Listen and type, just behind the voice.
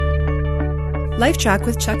LifeTrac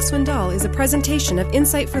with Chuck Swindoll is a presentation of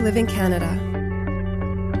Insight for Living Canada.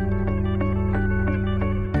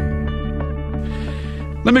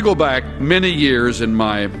 Let me go back many years in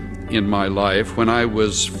my life when I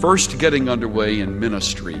was first getting underway in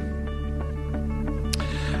ministry.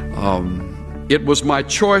 It was my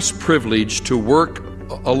choice privilege to work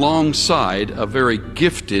alongside a very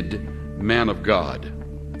gifted man of God.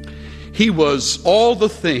 He was all the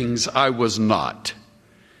things I was not.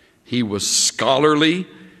 He was scholarly.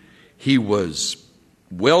 He was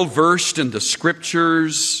well-versed in the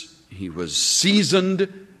scriptures. He was seasoned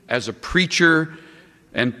as a preacher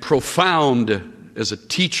and profound as a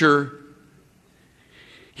teacher.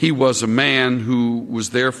 He was a man who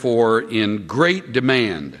was therefore in great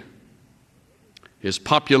demand. His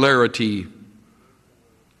popularity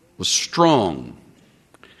was strong.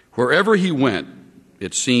 Wherever he went,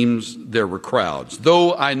 it seems there were crowds.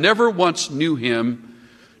 Though I never once knew him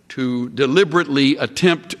to deliberately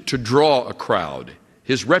attempt to draw a crowd,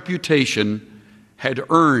 his reputation had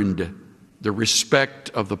earned the respect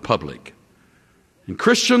of the public. And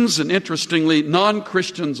Christians, and interestingly,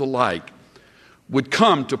 non-Christians alike, would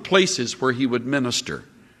come to places where he would minister,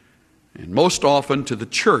 and most often to the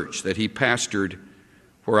church that he pastored,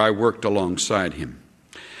 where I worked alongside him.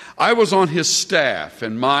 I was on his staff,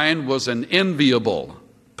 and mine was an enviable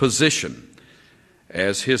position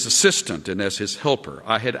as his assistant and as his helper.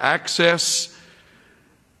 I had access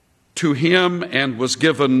to him and was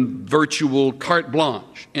given virtual carte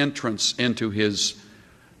blanche entrance into his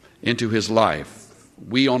life.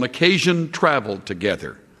 We on occasion traveled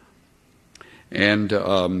together, and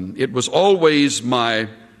it was always my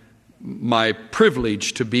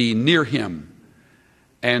privilege to be near him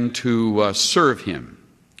and to serve him.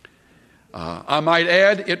 I might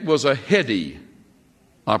add, it was a heady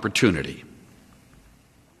opportunity.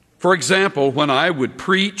 For example, when I would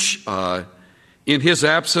preach in his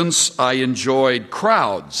absence, I enjoyed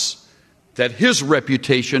crowds that his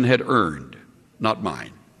reputation had earned, not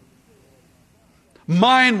mine.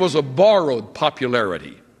 Mine was a borrowed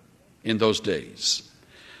popularity in those days.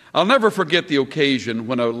 I'll never forget the occasion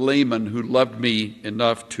when a layman who loved me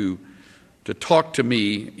enough to talk to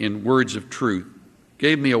me in words of truth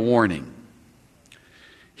gave me a warning.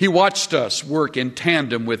 He watched us work in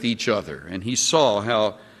tandem with each other, and he saw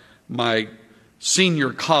how my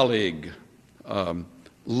senior colleague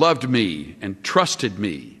loved me and trusted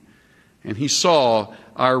me, and he saw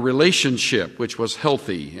our relationship, which was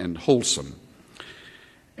healthy and wholesome.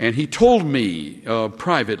 And he told me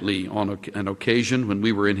privately on an occasion when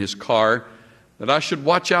we were in his car that I should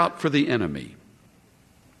watch out for the enemy.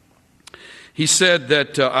 He said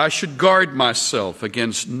that I should guard myself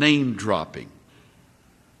against name dropping,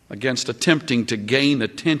 against attempting to gain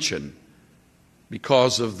attention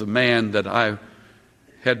because of the man that I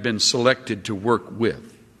had been selected to work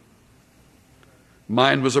with.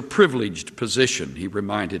 Mine was a privileged position, he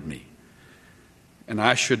reminded me, and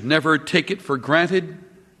I should never take it for granted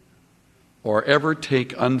or ever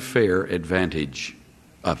take unfair advantage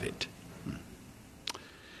of it.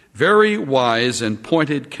 Very wise and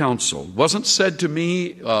pointed counsel. Wasn't said to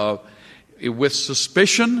me with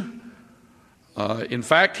suspicion. In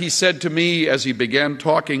fact, he said to me as he began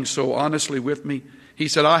talking so honestly with me, he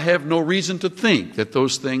said, I have no reason to think that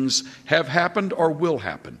those things have happened or will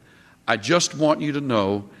happen. I just want you to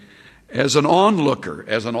know, as an onlooker,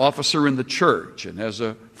 as an officer in the church, and as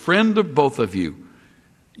a friend of both of you,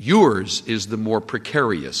 yours is the more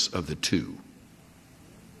precarious of the two.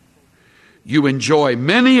 You enjoy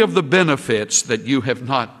many of the benefits that you have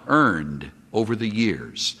not earned over the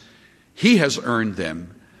years. He has earned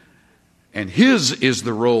them, and his is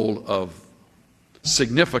the role of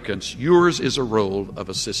significance. Yours is a role of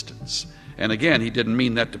assistance. And again, he didn't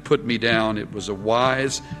mean that to put me down. It was a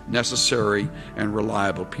wise, necessary, and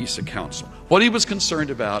reliable piece of counsel. What he was concerned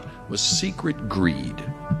about was secret greed.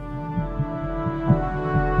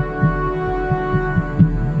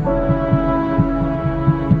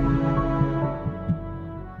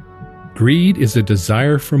 Greed is a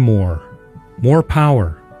desire for more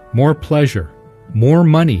power, more pleasure, more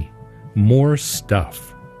money, more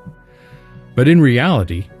stuff. But in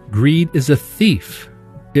reality, greed is a thief.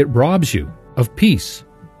 It robs you of peace,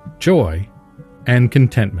 joy, and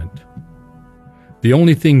contentment. The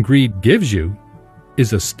only thing greed gives you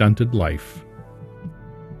is a stunted life.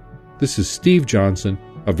 This is Steve Johnson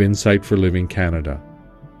of Insight for Living Canada.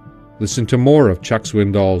 Listen to more of Chuck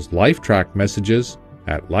Swindoll's LifeTrac messages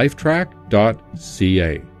at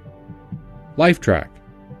lifetrac.ca. LifeTrac,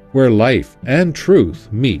 where life and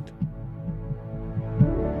truth meet.